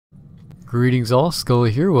Greetings all, Scully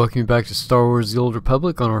here, welcome you back to Star Wars The Old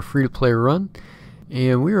Republic on our free-to-play run.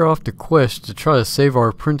 And we are off to Quesh to try to save our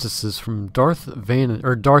apprentices from Darth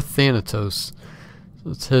Thanatos. So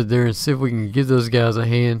let's head there and see if we can give those guys a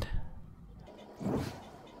hand.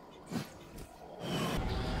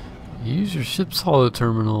 Use your ship's holo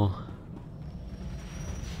terminal.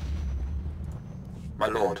 My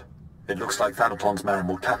lord, it looks like Thanaton's man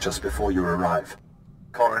will catch us before you arrive.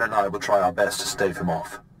 Corin and I will try our best to stave him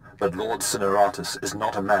off. But Lord Cineratus is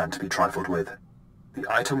not a man to be trifled with. The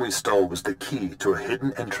item we stole was the key to a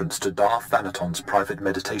hidden entrance to Darth Thanaton's private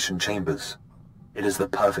meditation chambers. It is the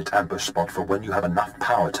perfect ambush spot for when you have enough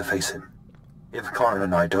power to face him. If Corin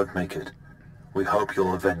and I don't make it, we hope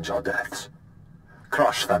you'll avenge our deaths.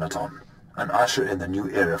 Crush Thanaton, and usher in the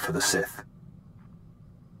new era for the Sith.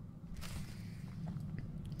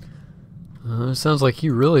 It sounds like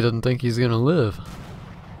he really doesn't think he's gonna live.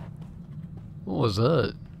 What was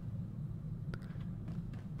that?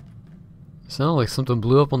 Sounded like something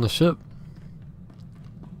blew up on the ship.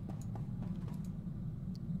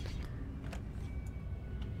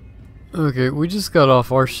 Okay, we just got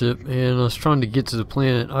off our ship and I was trying to get to the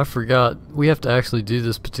planet. I forgot we have to actually do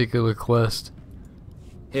this particular quest.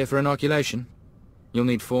 Here for inoculation. You'll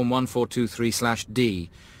need form 1423/D.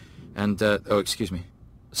 And, oh, excuse me.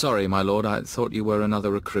 Sorry, my lord, I thought you were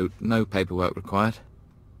another recruit. No paperwork required.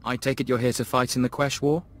 I take it you're here to fight in the Quesh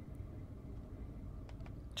War?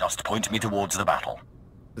 Just point me towards the battle.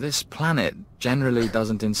 This planet generally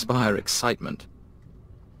doesn't inspire excitement.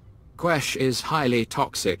 Quesh is highly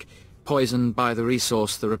toxic, poisoned by the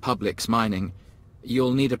resource the Republic's mining.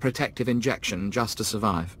 You'll need a protective injection just to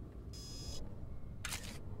survive.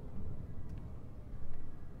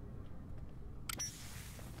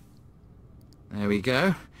 There we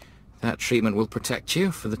go. That treatment will protect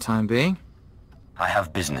you for the time being. I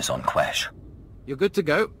have business on Quesh. You're good to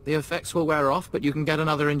go. The effects will wear off, but you can get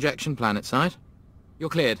another injection planetside. You're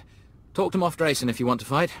cleared. Talk to Moff Drayson if you want to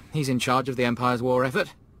fight. He's in charge of the Empire's war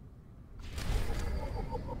effort.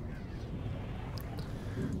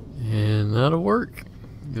 And that'll work.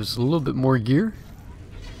 Give us a little bit more gear.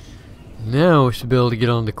 Now we should be able to get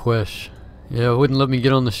on to Quesh. Yeah, it wouldn't let me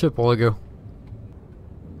get on the ship a while ago.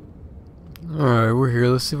 Alright, we're here.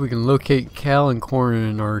 Let's see if we can locate Cal and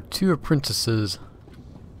Corin, our two apprentices.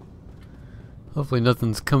 Hopefully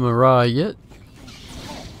nothing's come awry yet.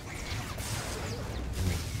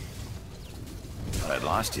 Thought I'd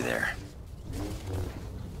lost you there.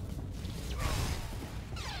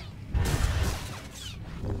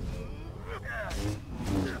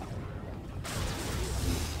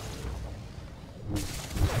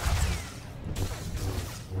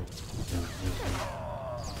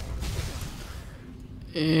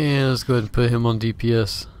 And let's go ahead and put him on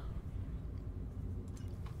DPS.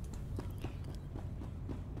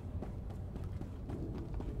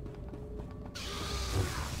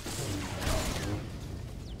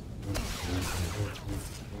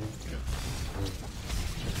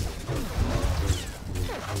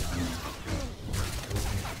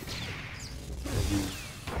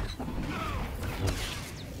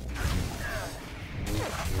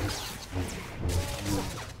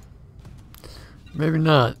 Maybe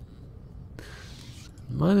not.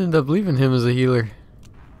 Might end up leaving him as a healer.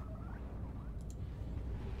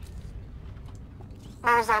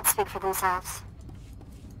 My results speak for themselves.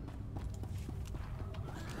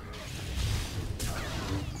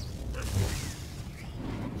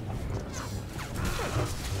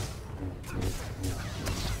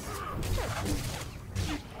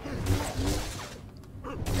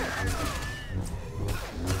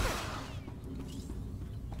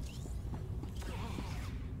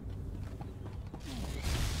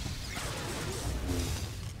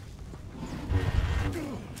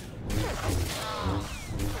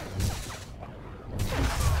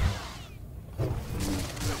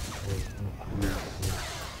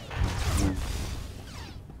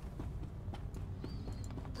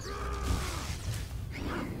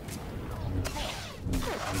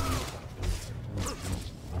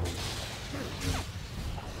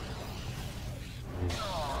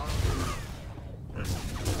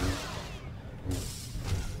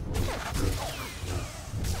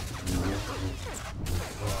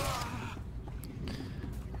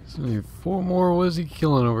 So 4 more. What is he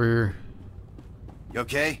killing over here? You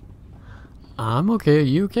okay? I'm okay. Are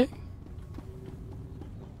you okay?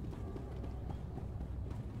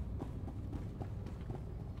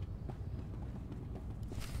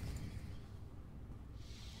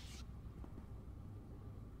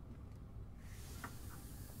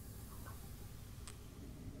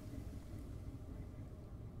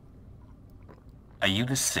 Are you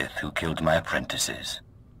the Sith who killed my apprentices?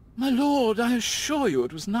 My lord, I assure you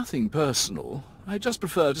it was nothing personal. I just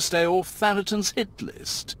prefer to stay off Thanaton's hit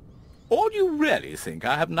list. Or do you really think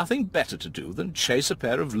I have nothing better to do than chase a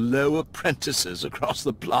pair of low apprentices across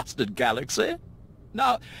the blasted galaxy?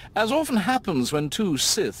 Now, as often happens when two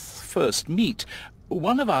Sith first meet,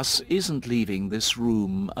 one of us isn't leaving this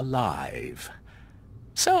room alive.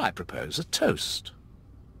 So I propose a toast.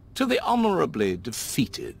 To the honorably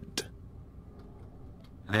defeated.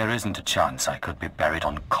 There isn't a chance I could be buried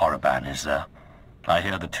on Korriban, is there? I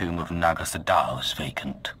hear the tomb of Naga Sadao is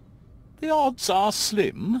vacant. The odds are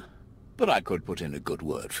slim, but I could put in a good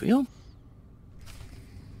word for you.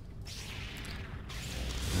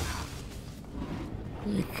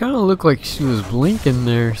 It kind of looked like she was blinking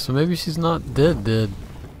there, so maybe she's not dead.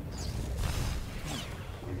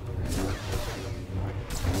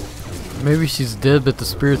 Maybe she's dead, but the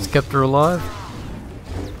spirits kept her alive.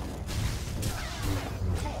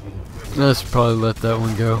 Let's probably let that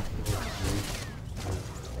one go.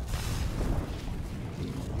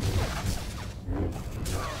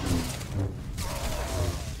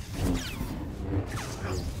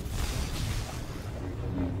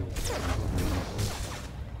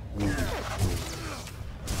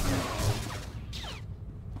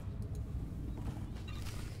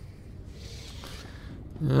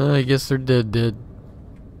 I guess they're dead.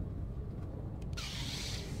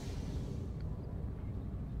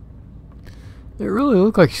 It really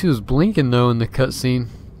looked like she was blinking though in the cutscene.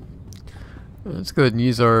 Let's go ahead and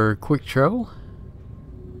use our quick travel.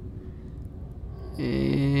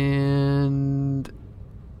 And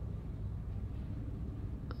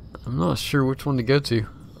I'm not sure which one to go to.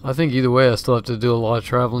 I think either way I still have to do a lot of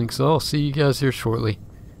traveling, so I'll see you guys here shortly.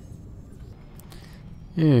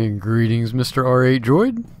 And greetings, Mr. R8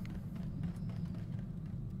 droid.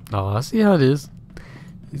 Oh, I see how it is.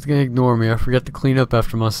 He's gonna ignore me. I forgot to clean up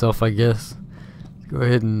after myself, I guess. Go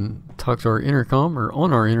ahead and talk to our intercom, or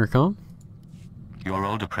on our intercom. Your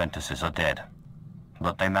old apprentices are dead,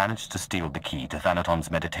 but they managed to steal the key to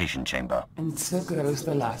Thanaton's meditation chamber. And so goes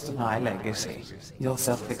the last of my legacy. You'll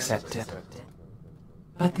self-accept it.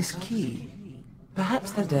 But this key,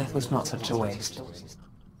 perhaps their death was not such a waste.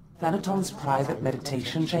 Thanaton's private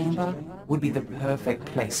meditation chamber would be the perfect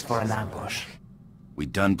place for an ambush. We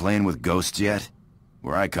done playing with ghosts yet?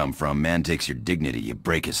 Where I come from, man takes your dignity, you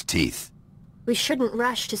break his teeth. We shouldn't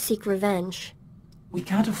rush to seek revenge. We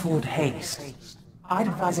can't afford haste. I'd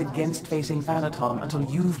advise against facing Thanaton until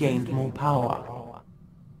you've gained more power.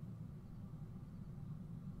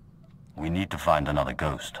 We need to find another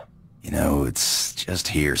ghost. You know, it's just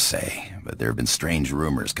hearsay, but there have been strange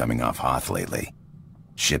rumors coming off Hoth lately.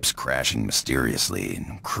 Ships crashing mysteriously,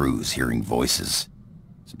 and crews hearing voices.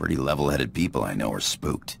 Some pretty level-headed people I know are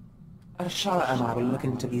spooked. Ashara and I will look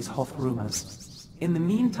into these Hoth rumors. In the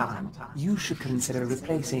meantime, you should consider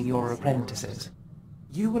replacing your apprentices.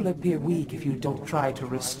 You will appear weak if you don't try to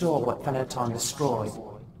restore what Thanaton destroyed.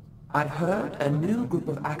 I've heard a new group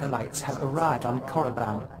of acolytes have arrived on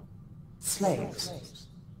Korriban. Slaves.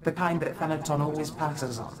 The kind that Thanaton always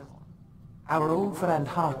passes on. Our old friend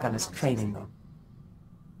Harkan is training them.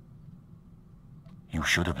 You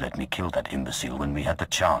should have let me kill that imbecile when we had the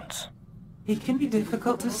chance. He can be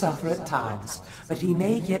difficult to suffer at times, but he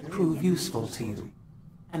may yet prove useful to you.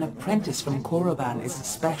 An apprentice from Korriban is a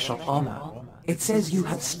special honor. It says you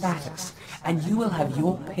have status, and you will have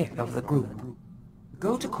your pick of the group.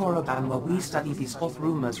 Go to Korriban while we study these Hoth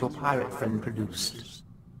rumors your pirate friend produced.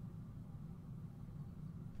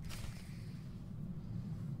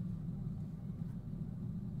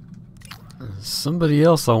 Somebody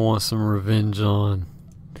else I want some revenge on.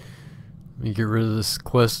 Let me get rid of this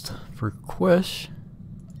quest for Quesh.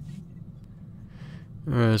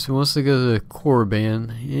 Alright, so he wants to go to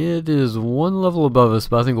Korriban. It is one level above us,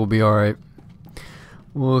 but I think we'll be alright.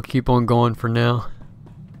 We'll keep on going for now.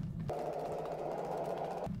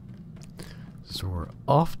 So we're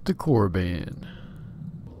off to Korriban.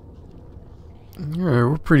 Alright,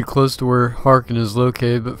 we're pretty close to where Harkan is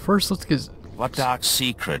located, but first let's get... What dark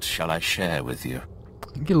secret shall I share with you?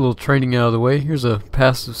 Get a little training out of the way. Here's a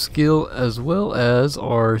passive skill as well as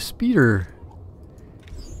our speeder.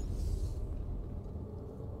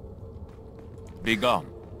 Be gone.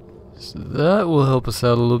 So that will help us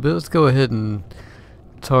out a little bit. Let's go ahead and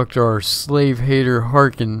talk to our slave hater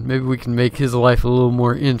Harkan. Maybe we can make his life a little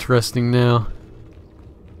more interesting now.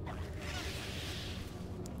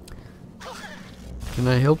 Can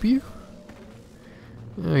I help you?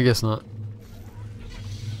 I guess not.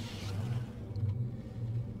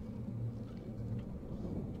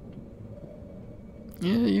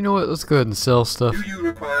 Yeah, you know what? Let's go ahead and sell stuff. Do you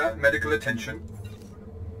require medical attention?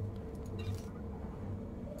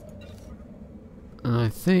 And I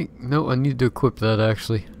think... No, I need to equip that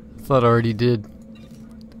actually. I thought I already did.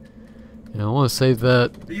 And I want to save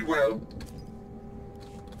that. Be well.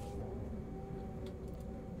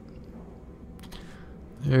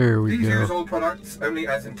 There we Please go. use all products only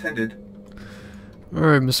as intended.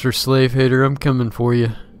 Alright, Mr. Slave Hater, I'm coming for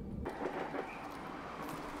you.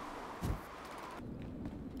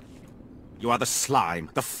 You are the slime,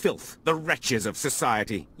 the filth, the wretches of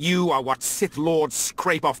society. You are what Sith Lords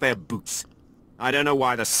scrape off their boots. I don't know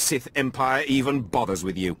why the Sith Empire even bothers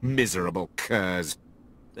with you, miserable curs.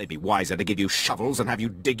 They'd be wiser to give you shovels and have you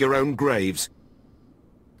dig your own graves.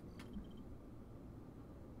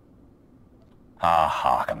 Ah,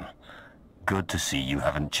 Harkin. Good to see you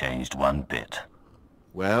haven't changed one bit.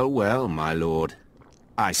 Well, well, my lord.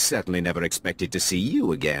 I certainly never expected to see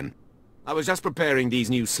you again. I was just preparing these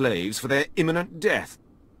new slaves for their imminent death.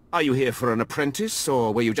 Are you here for an apprentice,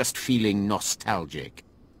 or were you just feeling nostalgic?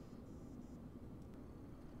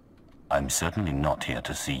 I'm certainly not here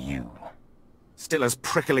to see you. Still as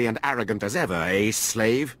prickly and arrogant as ever, eh,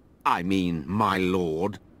 slave? I mean, my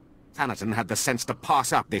lord. Thanaton had the sense to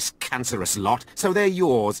pass up this cancerous lot, so they're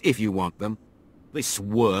yours if you want them. This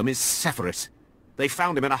worm is Sephiroth. They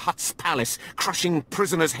found him in a Hutt's palace, crushing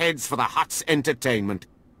prisoners' heads for the Hutt's entertainment.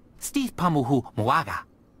 Steve Pamuhu Moaga.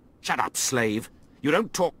 Shut up, slave. You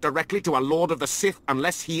don't talk directly to a Lord of the Sith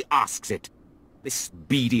unless he asks it. This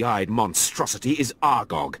beady-eyed monstrosity is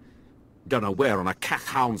Argog. Don't know where on a cat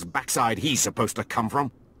hound's backside he's supposed to come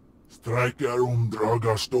from. Striker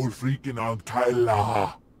Draga Stolfriken and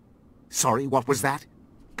Kaila. Sorry, what was that?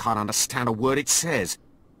 Can't understand a word it says.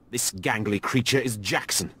 This gangly creature is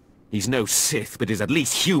Jackson. He's no Sith, but is at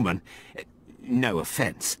least human. No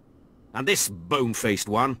offense. And this bone-faced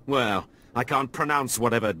one, well, I can't pronounce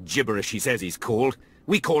whatever gibberish he says he's called.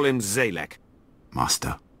 We call him Zalek.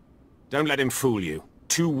 Master. Don't let him fool you.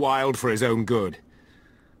 Too wild for his own good.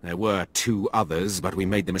 There were 2 others, but we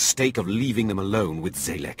made the mistake of leaving them alone with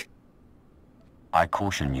Zalek. I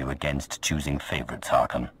caution you against choosing favorites,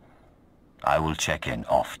 Harkin. I will check in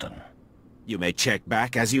often. You may check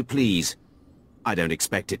back as you please. I don't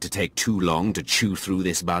expect it to take too long to chew through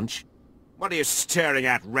this bunch. What are you staring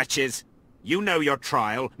at, wretches? You know your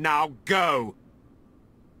trial. Now go!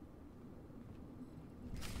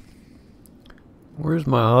 Where's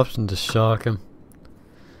my option to shock him?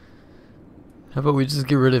 How about we just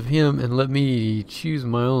get rid of him and let me choose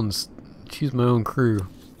my own crew?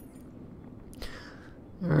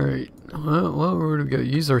 Alright, well, where do we go?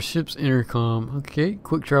 Use our ship's intercom. Okay,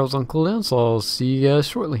 quick travel's on cooldown, so I'll see you guys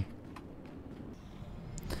shortly.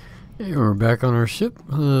 Hey, we're back on our ship.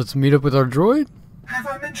 Let's meet up with our droid. Have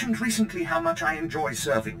I mentioned recently how much I enjoy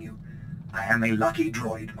serving you? I am a lucky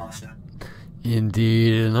droid, Master.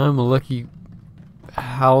 Indeed, and I'm a lucky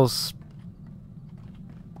house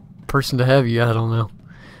person to have you. I don't know.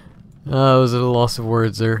 I was at a loss of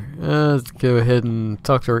words there. Let's go ahead and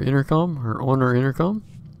talk to our intercom, or on our intercom.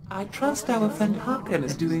 I trust our friend Harkin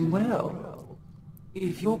is doing well.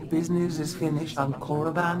 If your business is finished on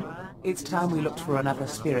Korriban, it's time we looked for another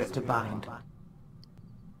spirit to bind.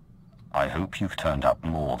 I hope you've turned up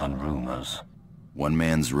more than rumors. One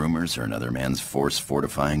man's rumors are another man's force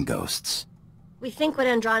fortifying ghosts. We think what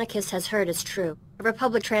Andronicus has heard is true. A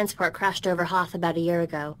Republic transport crashed over Hoth about a year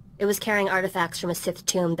ago. It was carrying artifacts from a Sith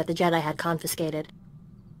tomb that the Jedi had confiscated.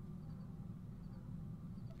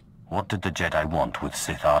 What did the Jedi want with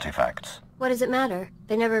Sith artifacts? What does it matter?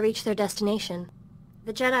 They never reached their destination.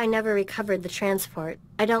 The Jedi never recovered the transport.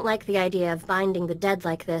 I don't like the idea of binding the dead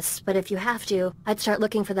like this, but if you have to, I'd start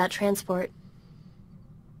looking for that transport.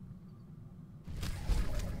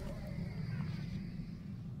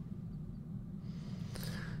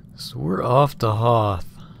 So we're off to Hoth.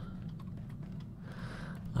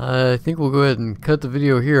 I think we'll go ahead and cut the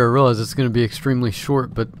video here. I realize it's going to be extremely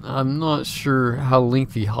short, but I'm not sure how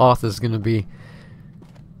lengthy Hoth is going to be.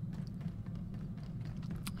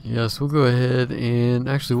 Yes, we'll go ahead and...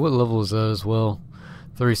 Actually, what level is that as well?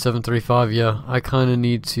 37, 35, yeah. I kind of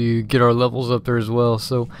need to get our levels up there as well.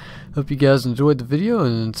 So, hope you guys enjoyed the video,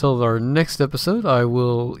 and until our next episode, I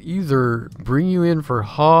will either bring you in for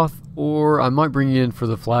Hoth, or I might bring you in for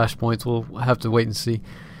the flashpoints. We'll have to wait and see.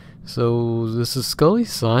 So, this is Scully,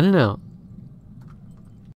 signing out.